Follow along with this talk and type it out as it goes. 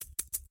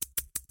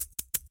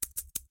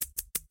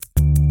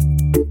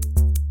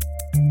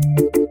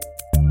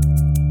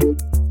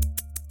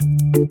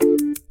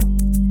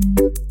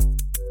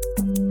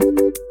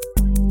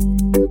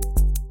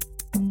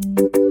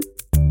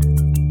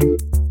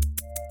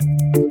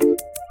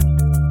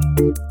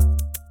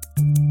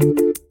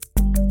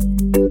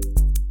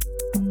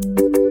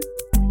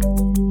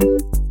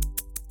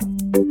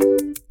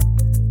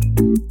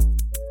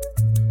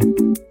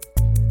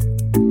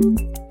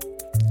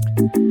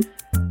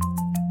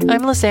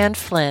I'm Lizanne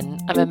Flynn.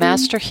 I'm a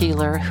master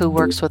healer who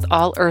works with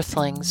all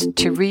earthlings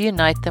to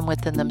reunite them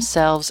within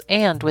themselves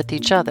and with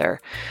each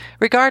other,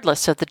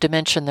 regardless of the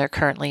dimension they're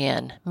currently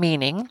in.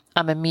 Meaning,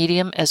 I'm a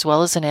medium as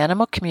well as an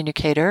animal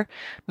communicator,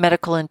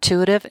 medical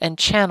intuitive, and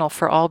channel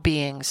for all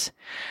beings.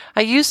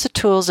 I use the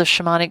tools of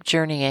shamanic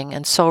journeying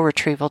and soul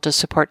retrieval to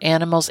support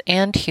animals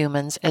and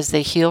humans as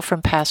they heal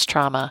from past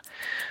trauma.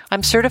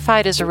 I'm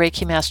certified as a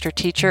Reiki Master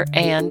Teacher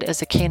and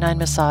as a canine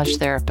massage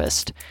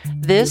therapist.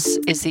 This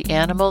is the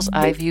Animals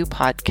I View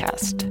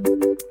podcast.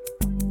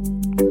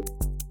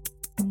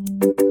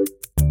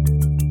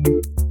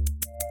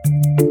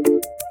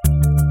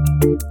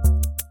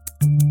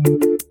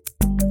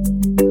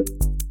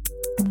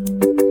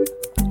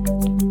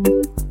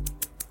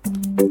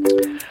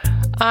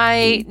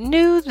 I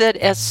knew that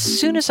as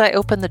soon as I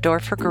opened the door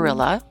for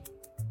Gorilla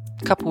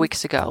a couple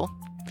weeks ago,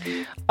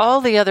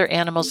 all the other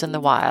animals in the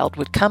wild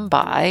would come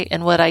by,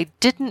 and what I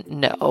didn't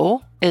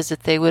know is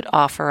that they would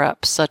offer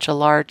up such a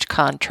large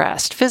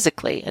contrast,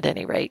 physically at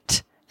any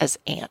rate, as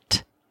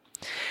Ant.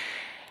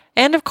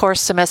 And of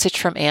course, the message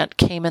from Ant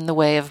came in the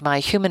way of my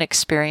human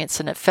experience,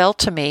 and it fell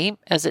to me,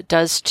 as it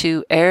does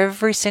to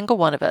every single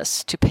one of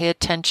us, to pay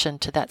attention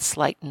to that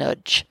slight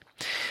nudge.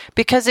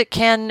 Because it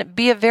can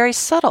be a very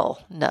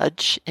subtle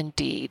nudge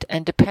indeed,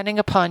 and depending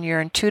upon your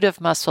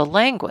intuitive muscle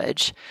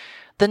language,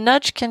 the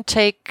nudge can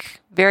take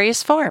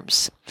various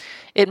forms.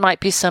 It might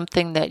be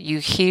something that you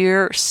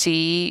hear,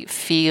 see,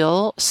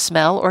 feel,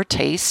 smell, or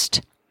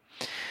taste.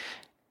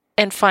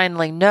 And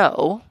finally,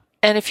 know.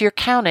 And if you're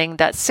counting,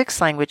 that's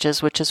 6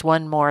 languages, which is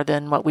one more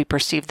than what we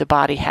perceive the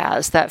body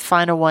has, that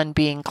final one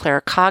being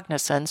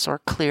claircognizance or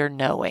clear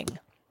knowing.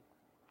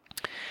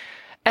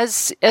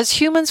 As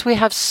humans, we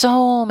have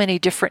so many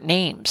different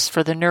names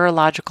for the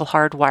neurological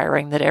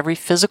hardwiring that every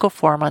physical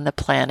form on the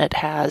planet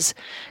has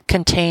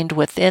contained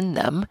within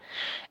them,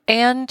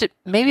 and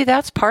maybe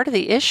that's part of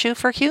the issue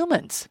for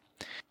humans.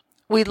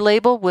 We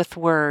label with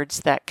words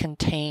that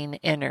contain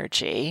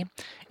energy.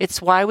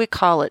 It's why we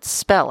call it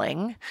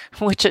spelling,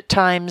 which at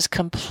times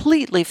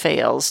completely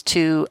fails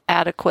to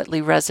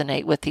adequately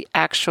resonate with the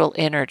actual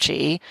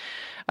energy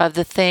of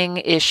the thing,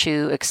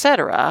 issue,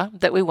 etc.,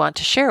 that we want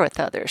to share with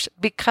others.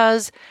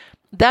 Because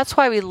that's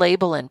why we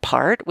label in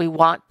part. We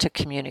want to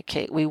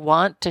communicate. We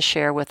want to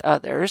share with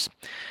others.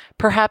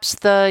 Perhaps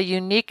the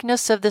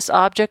uniqueness of this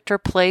object or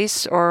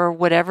place or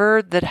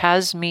whatever that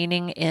has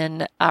meaning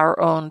in our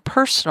own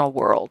personal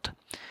world.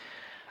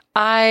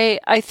 I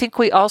think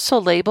we also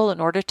label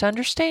in order to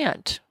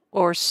understand,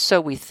 or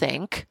so we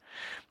think,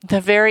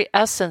 the very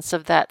essence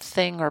of that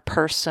thing or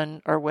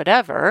person or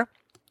whatever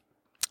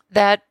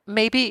that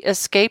maybe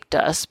escaped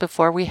us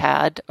before we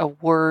had a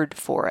word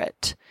for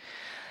it.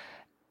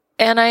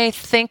 And I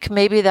think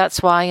maybe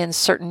that's why in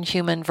certain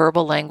human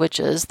verbal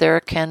languages there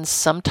can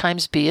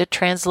sometimes be a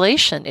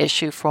translation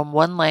issue from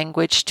one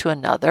language to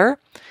another,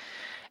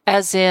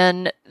 as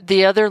in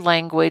the other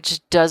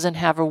language doesn't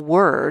have a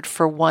word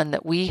for one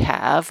that we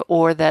have,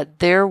 or that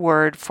their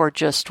word for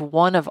just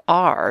one of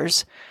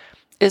ours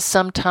is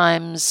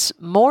sometimes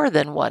more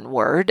than one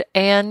word,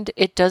 and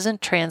it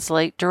doesn't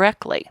translate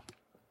directly.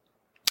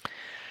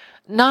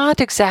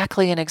 Not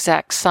exactly an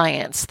exact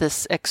science,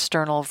 this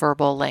external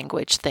verbal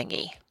language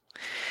thingy,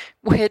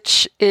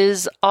 which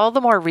is all the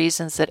more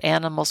reasons that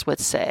animals would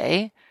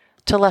say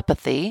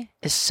telepathy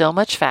is so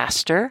much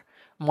faster,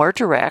 more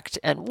direct,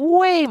 and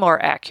way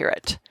more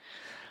accurate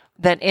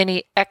than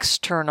any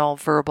external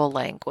verbal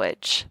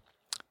language.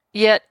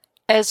 Yet,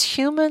 as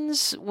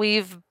humans,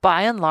 we've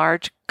by and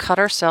large cut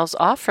ourselves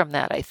off from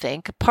that, I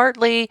think,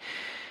 partly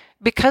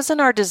because in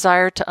our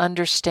desire to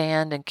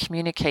understand and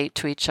communicate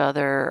to each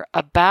other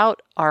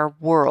about our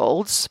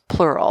worlds,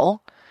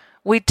 plural,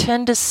 we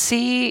tend to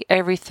see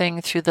everything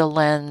through the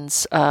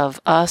lens of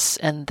us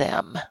and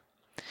them,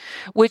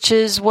 which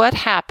is what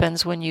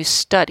happens when you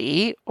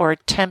study or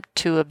attempt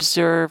to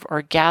observe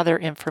or gather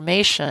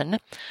information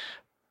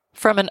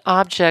from an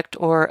object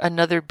or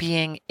another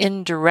being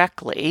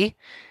indirectly.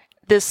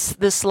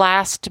 This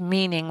last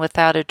meaning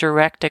without a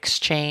direct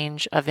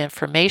exchange of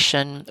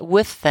information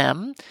with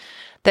them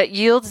that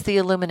yields the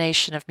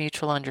illumination of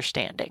mutual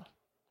understanding.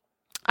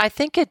 I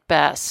think at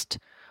best,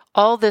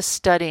 all this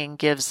studying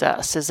gives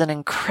us is an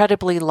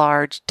incredibly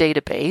large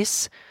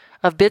database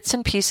of bits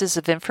and pieces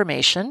of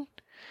information,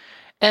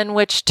 and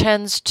which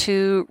tends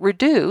to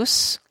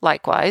reduce,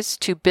 likewise,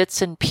 to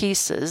bits and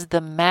pieces the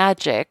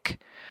magic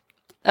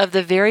of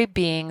the very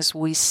beings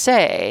we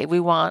say we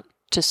want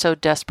to so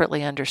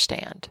desperately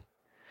understand.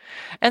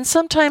 And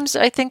sometimes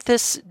I think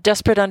this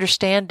desperate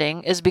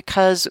understanding is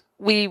because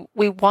we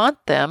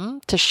want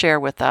them to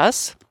share with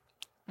us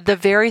the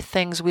very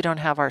things we don't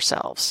have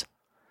ourselves.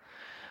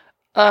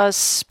 A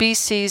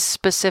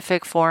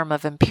species-specific form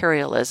of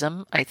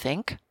imperialism, I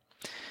think.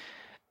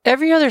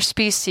 Every other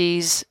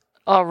species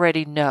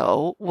already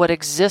know what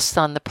exists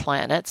on the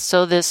planet,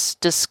 so this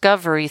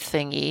discovery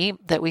thingy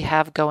that we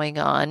have going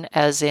on,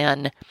 as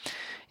in,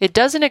 it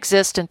doesn't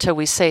exist until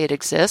we say it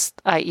exists,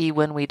 i.e.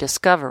 when we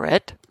discover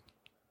it,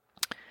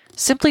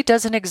 simply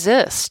doesn't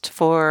exist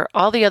for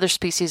all the other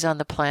species on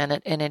the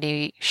planet in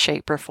any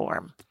shape or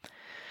form.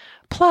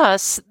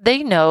 Plus,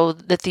 they know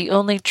that the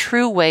only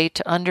true way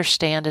to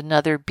understand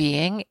another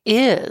being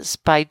is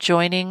by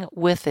joining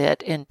with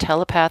it in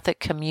telepathic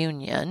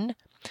communion,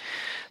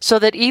 so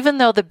that even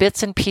though the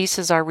bits and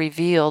pieces are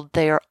revealed,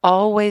 they are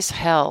always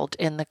held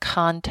in the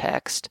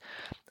context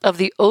of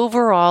the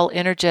overall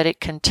energetic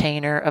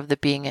container of the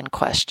being in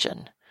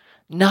question.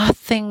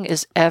 Nothing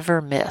is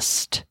ever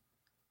missed.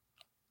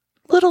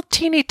 Little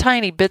teeny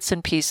tiny bits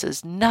and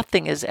pieces,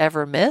 nothing is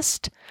ever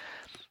missed,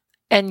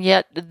 and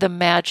yet the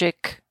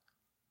magic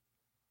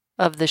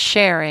of the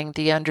sharing,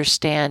 the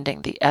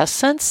understanding, the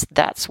essence,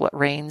 that's what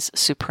reigns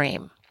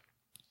supreme.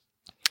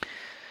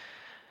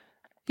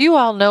 You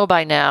all know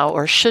by now,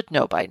 or should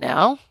know by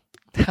now,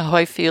 how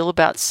I feel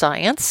about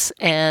science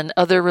and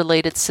other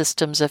related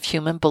systems of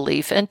human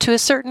belief, and to a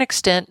certain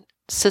extent,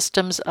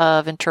 systems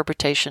of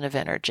interpretation of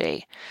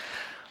energy.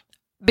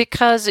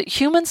 Because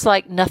humans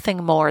like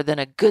nothing more than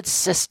a good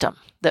system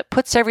that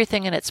puts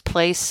everything in its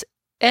place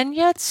and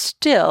yet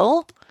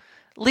still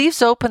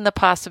leaves open the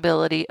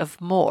possibility of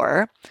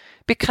more,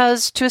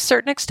 because to a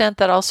certain extent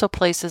that also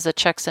places a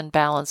checks and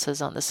balances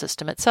on the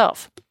system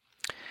itself,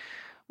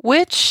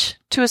 which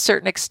to a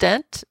certain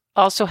extent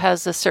also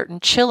has a certain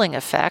chilling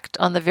effect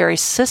on the very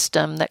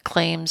system that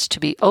claims to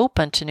be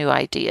open to new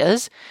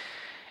ideas,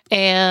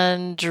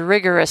 and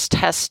rigorous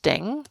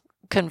testing,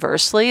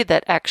 conversely,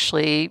 that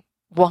actually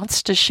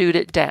wants to shoot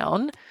it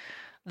down,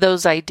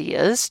 those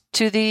ideas,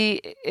 to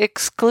the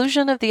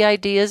exclusion of the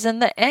ideas in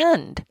the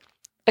end,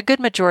 a good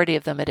majority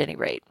of them at any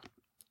rate.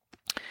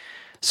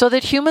 So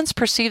that humans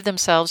perceive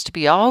themselves to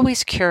be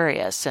always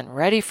curious and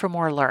ready for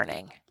more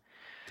learning.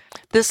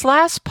 This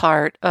last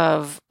part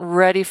of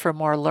ready for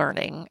more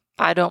learning,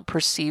 I don't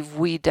perceive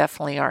we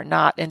definitely are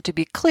not. And to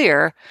be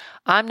clear,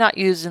 I'm not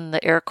using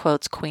the air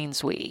quotes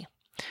Queen's we.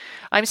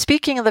 I'm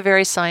speaking of the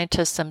very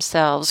scientists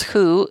themselves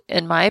who,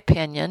 in my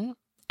opinion,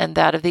 and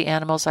that of the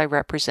animals I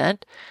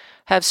represent,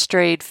 have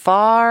strayed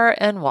far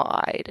and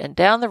wide and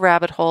down the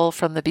rabbit hole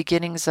from the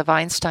beginnings of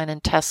Einstein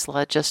and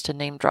Tesla, just to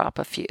name drop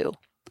a few.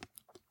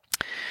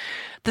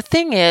 The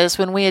thing is,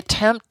 when we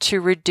attempt to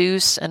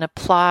reduce and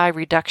apply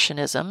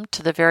reductionism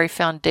to the very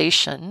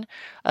foundation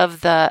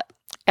of the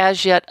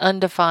as yet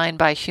undefined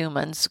by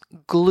humans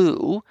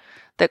glue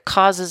that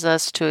causes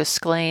us to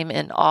exclaim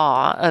in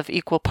awe of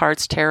equal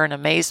parts terror and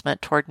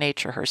amazement toward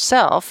nature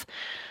herself,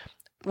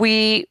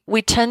 we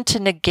tend to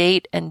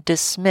negate and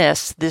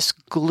dismiss this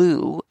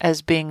glue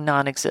as being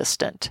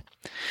non-existent.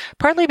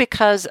 Partly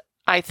because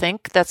I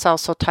think that's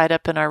also tied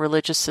up in our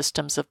religious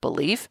systems of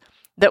belief,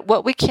 that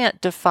what we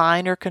can't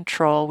define or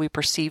control we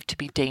perceive to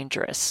be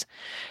dangerous,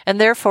 and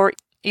therefore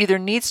either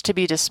needs to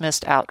be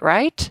dismissed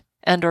outright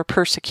and or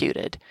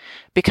persecuted,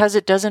 because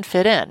it doesn't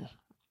fit in.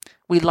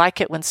 We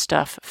like it when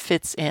stuff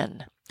fits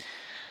in.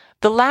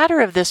 The latter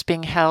of this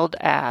being held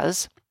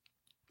as,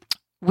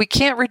 we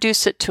can't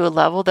reduce it to a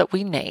level that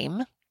we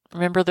name.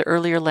 Remember the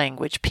earlier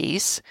language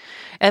piece.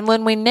 And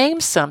when we name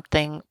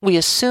something, we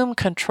assume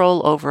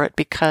control over it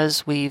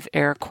because we've,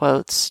 air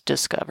quotes,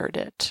 discovered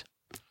it.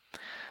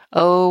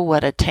 Oh,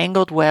 what a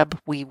tangled web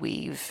we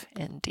weave,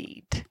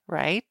 indeed,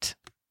 right?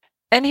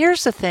 And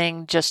here's the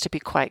thing, just to be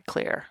quite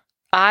clear.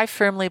 I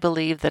firmly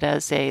believe that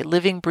as a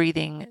living,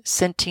 breathing,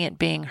 sentient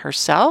being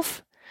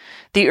herself,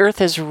 the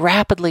Earth is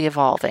rapidly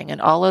evolving and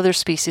all other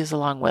species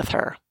along with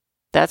her.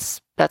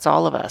 That's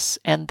all of us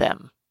and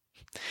them.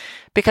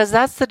 Because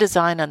that's the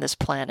design on this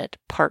planet,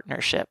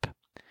 partnership.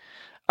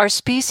 Our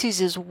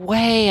species is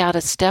way out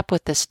of step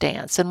with this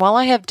dance, and while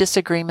I have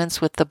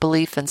disagreements with the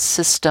belief and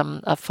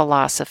system of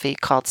philosophy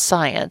called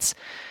science,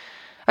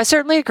 I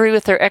certainly agree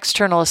with their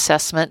external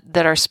assessment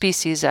that our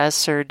species, as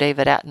Sir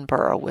David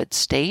Attenborough would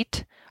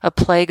state, a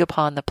plague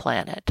upon the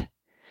planet.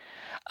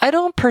 I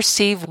don't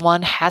perceive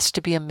one has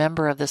to be a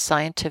member of the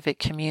scientific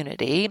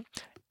community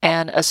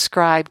and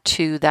ascribe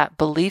to that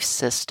belief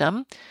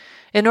system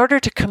in order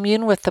to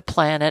commune with the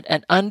planet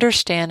and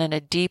understand in a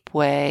deep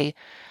way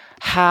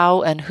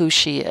how and who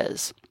she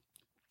is.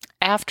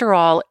 After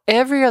all,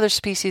 every other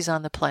species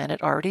on the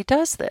planet already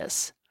does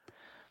this.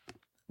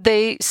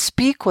 They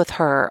speak with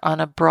her on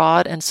a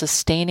broad and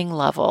sustaining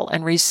level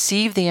and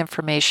receive the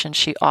information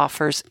she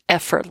offers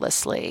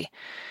effortlessly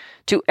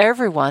to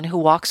everyone who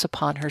walks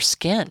upon her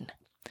skin.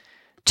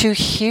 To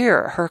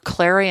hear her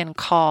clarion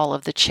call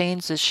of the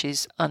changes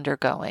she's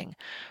undergoing,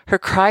 her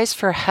cries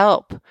for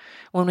help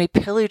when we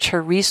pillage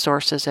her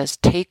resources as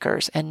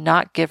takers and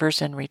not givers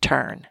in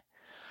return.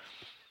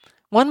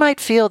 One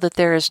might feel that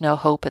there is no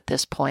hope at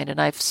this point,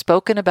 and I've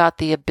spoken about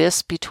the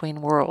abyss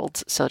between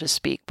worlds, so to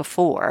speak,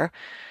 before,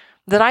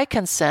 that I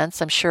can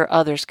sense, I'm sure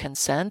others can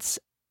sense,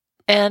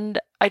 and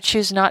I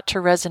choose not to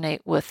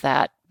resonate with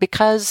that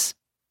because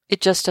it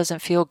just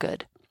doesn't feel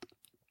good.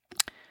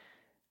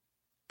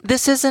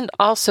 This isn't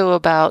also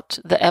about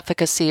the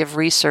efficacy of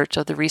research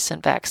of the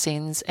recent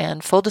vaccines,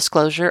 and full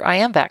disclosure, I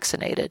am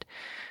vaccinated,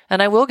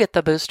 and I will get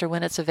the booster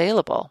when it's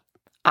available.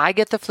 I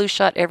get the flu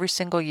shot every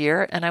single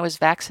year, and I was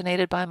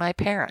vaccinated by my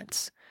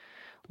parents.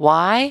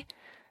 Why?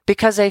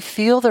 because I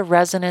feel the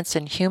resonance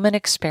in human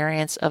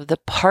experience of the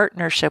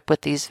partnership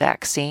with these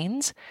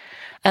vaccines.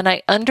 And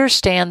I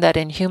understand that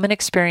in human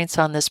experience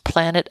on this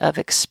planet of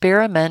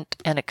experiment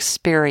and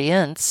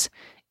experience,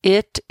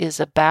 it is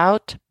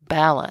about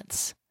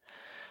balance.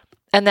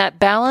 And that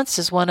balance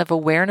is one of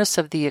awareness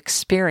of the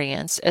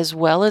experience as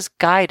well as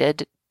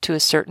guided to a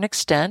certain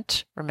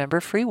extent,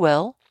 remember free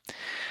will,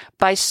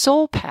 by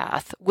soul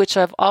path, which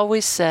I've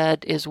always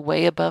said is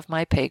way above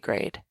my pay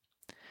grade.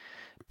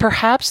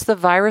 Perhaps the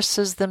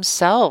viruses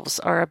themselves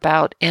are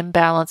about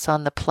imbalance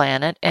on the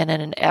planet and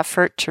in an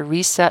effort to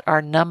reset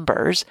our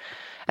numbers,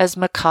 as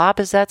macabre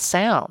as that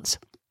sounds.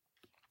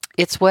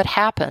 It's what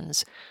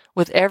happens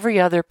with every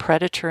other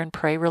predator and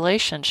prey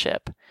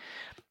relationship.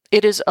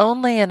 It is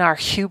only in our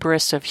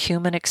hubris of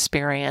human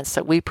experience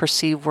that we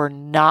perceive we're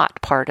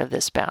not part of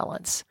this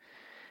balance.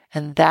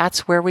 And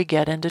that's where we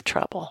get into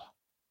trouble.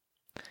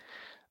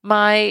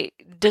 My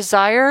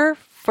desire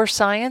for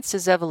science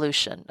is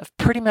evolution of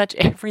pretty much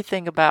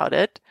everything about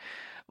it,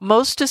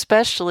 most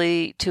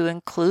especially to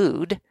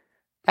include,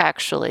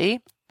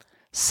 actually,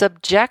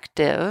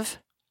 subjective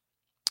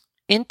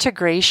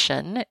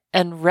integration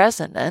and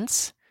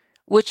resonance,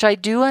 which I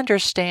do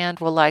understand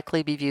will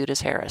likely be viewed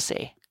as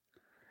heresy.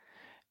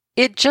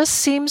 It just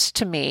seems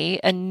to me,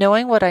 and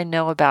knowing what I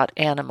know about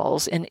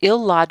animals, an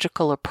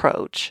illogical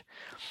approach,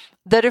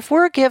 that if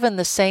we're given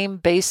the same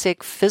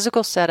basic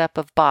physical setup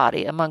of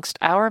body amongst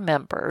our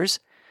members,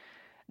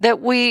 that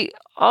we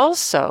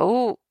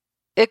also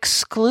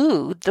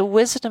exclude the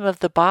wisdom of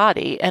the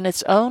body and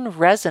its own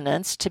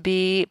resonance to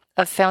be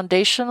a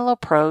foundational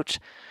approach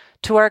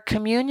to our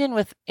communion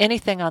with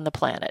anything on the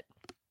planet.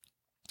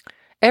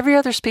 Every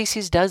other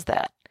species does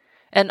that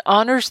and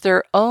honors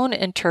their own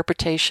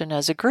interpretation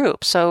as a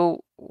group.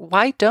 So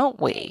why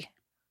don't we?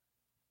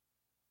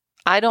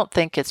 I don't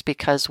think it's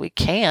because we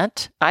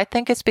can't. I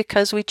think it's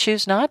because we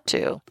choose not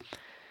to.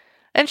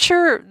 And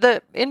sure,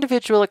 the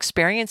individual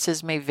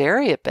experiences may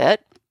vary a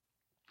bit,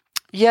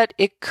 yet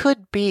it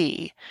could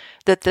be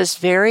that this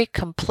very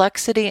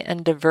complexity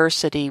and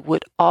diversity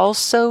would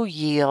also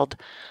yield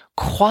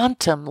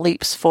quantum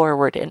leaps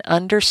forward in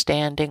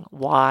understanding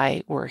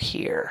why we're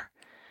here.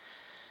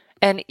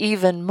 And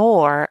even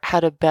more,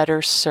 how to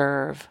better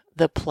serve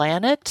the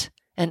planet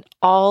and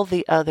all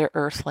the other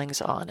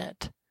earthlings on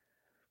it.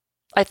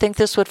 I think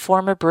this would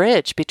form a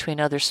bridge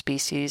between other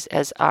species,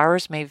 as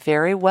ours may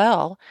very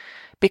well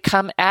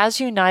become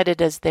as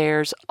united as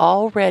theirs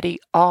already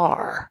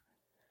are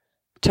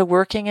to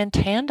working in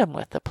tandem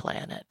with the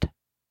planet.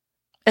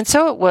 And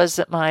so it was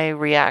that my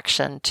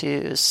reaction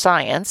to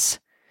science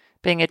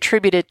being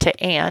attributed to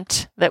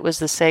ant that was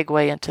the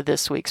segue into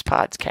this week's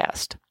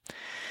podcast.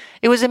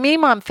 It was a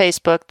meme on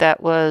Facebook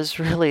that was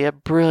really a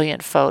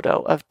brilliant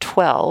photo of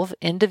 12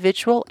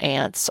 individual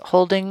ants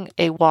holding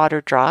a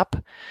water drop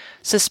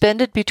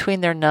suspended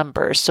between their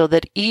numbers so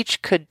that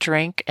each could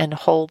drink and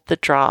hold the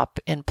drop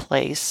in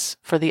place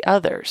for the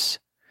others.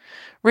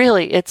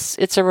 Really,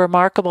 it's a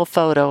remarkable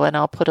photo, and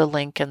I'll put a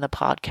link in the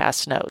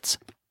podcast notes.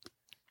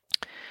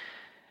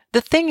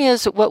 The thing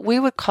is, what we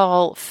would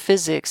call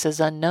physics is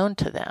unknown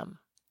to them.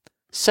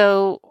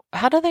 So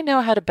how do they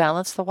know how to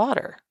balance the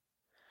water?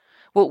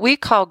 What we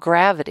call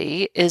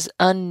gravity is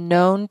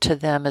unknown to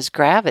them as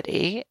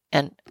gravity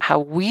and how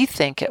we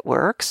think it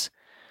works.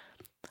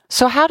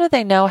 So how do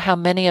they know how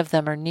many of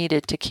them are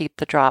needed to keep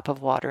the drop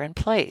of water in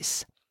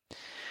place?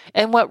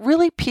 And what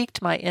really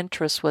piqued my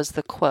interest was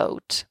the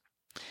quote,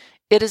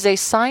 "It is a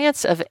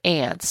science of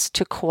ants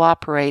to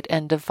cooperate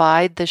and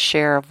divide the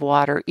share of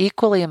water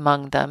equally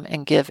among them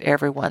and give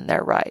everyone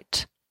their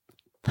right."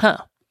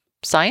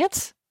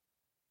 Science?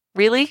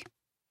 Really?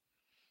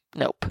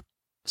 Nope.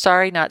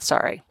 Sorry, not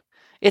sorry.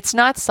 It's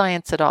not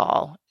science at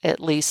all, at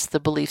least the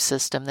belief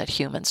system that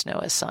humans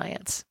know as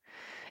science.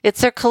 It's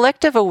their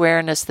collective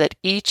awareness that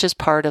each is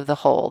part of the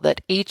whole,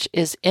 that each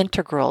is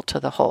integral to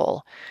the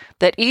whole,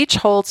 that each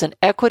holds an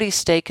equity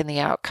stake in the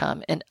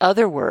outcome. In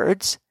other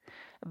words,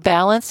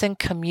 balance and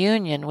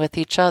communion with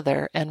each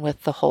other and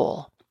with the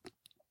whole.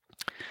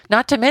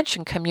 Not to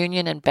mention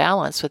communion and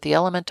balance with the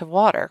element of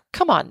water.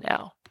 Come on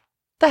now.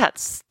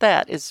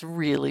 That is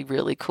really,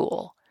 really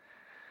cool.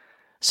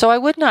 So I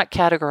would not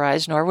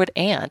categorize, nor would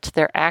ant,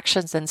 their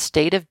actions and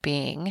state of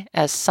being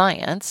as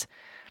science.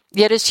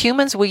 Yet as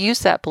humans, we use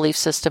that belief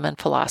system and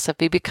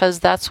philosophy because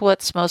that's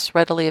what's most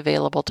readily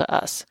available to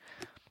us.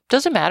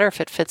 Doesn't matter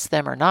if it fits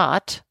them or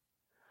not.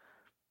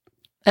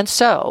 And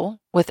so,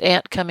 with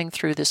ant coming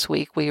through this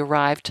week, we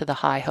arrived to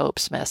the high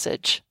hopes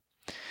message.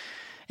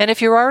 And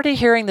if you're already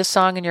hearing the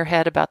song in your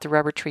head about the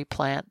rubber tree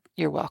plant,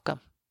 you're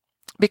welcome.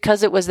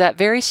 Because it was that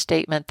very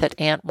statement that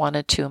ant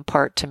wanted to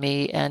impart to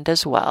me and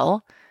as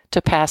well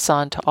to pass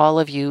on to all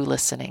of you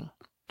listening.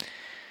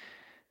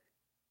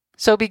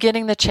 So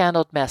beginning the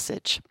channeled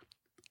message.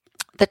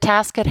 The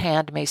task at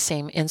hand may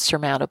seem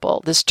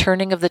insurmountable, this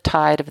turning of the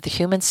tide of the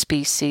human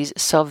species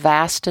so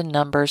vast in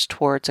numbers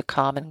towards a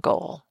common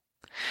goal.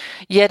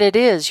 Yet it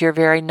is your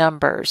very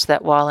numbers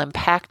that, while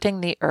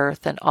impacting the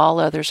earth and all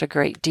others a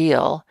great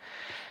deal,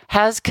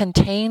 has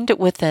contained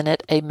within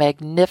it a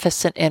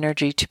magnificent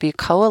energy to be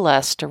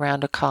coalesced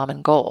around a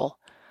common goal,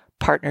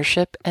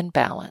 partnership and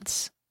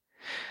balance.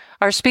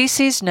 Our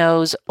species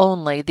knows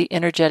only the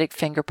energetic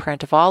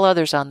fingerprint of all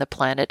others on the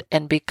planet,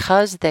 and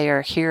because they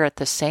are here at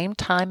the same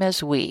time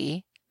as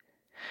we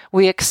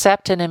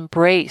accept and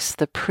embrace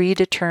the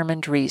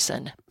predetermined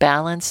reason,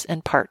 balance,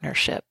 and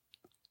partnership.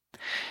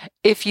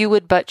 If you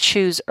would but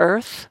choose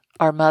Earth,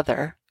 our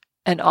mother,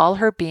 and all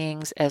her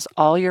beings as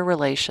all your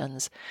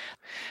relations,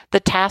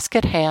 the task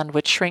at hand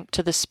would shrink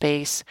to the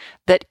space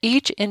that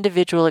each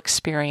individual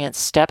experience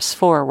steps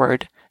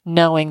forward,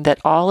 knowing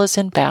that all is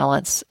in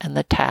balance and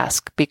the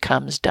task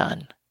becomes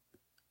done.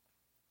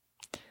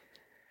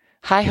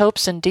 High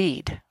hopes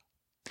indeed.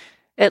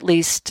 At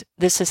least,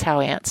 this is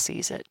how Ant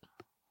sees it.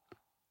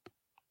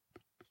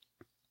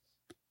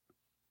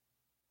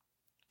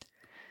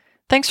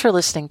 Thanks for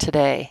listening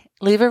today.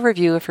 Leave a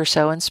review if you're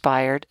so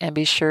inspired, and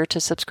be sure to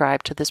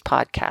subscribe to this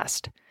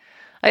podcast.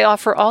 I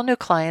offer all new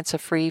clients a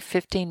free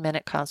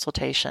 15-minute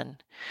consultation.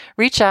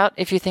 Reach out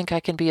if you think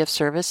I can be of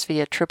service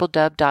via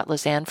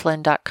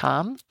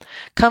www.lizanneflynn.com.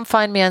 Come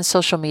find me on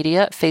social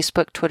media,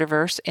 Facebook,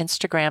 Twitterverse,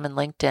 Instagram, and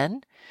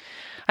LinkedIn.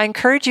 I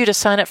encourage you to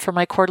sign up for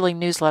my quarterly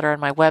newsletter on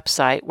my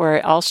website, where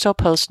I also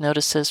post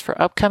notices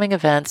for upcoming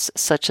events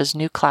such as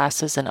new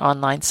classes and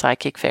online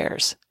psychic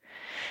fairs.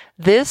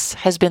 This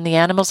has been the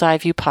Animal's Eye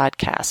View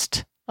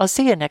podcast. I'll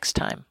see you next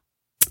time.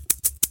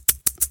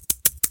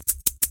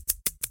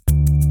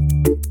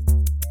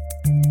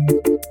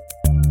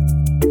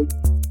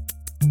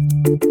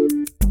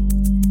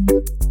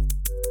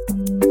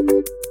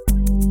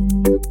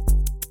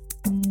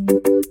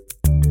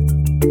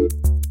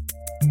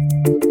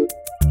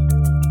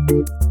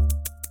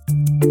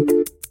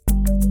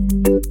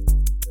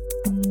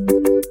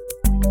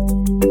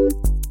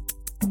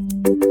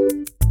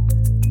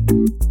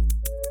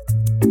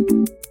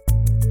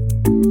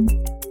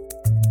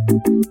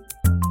 Thank you.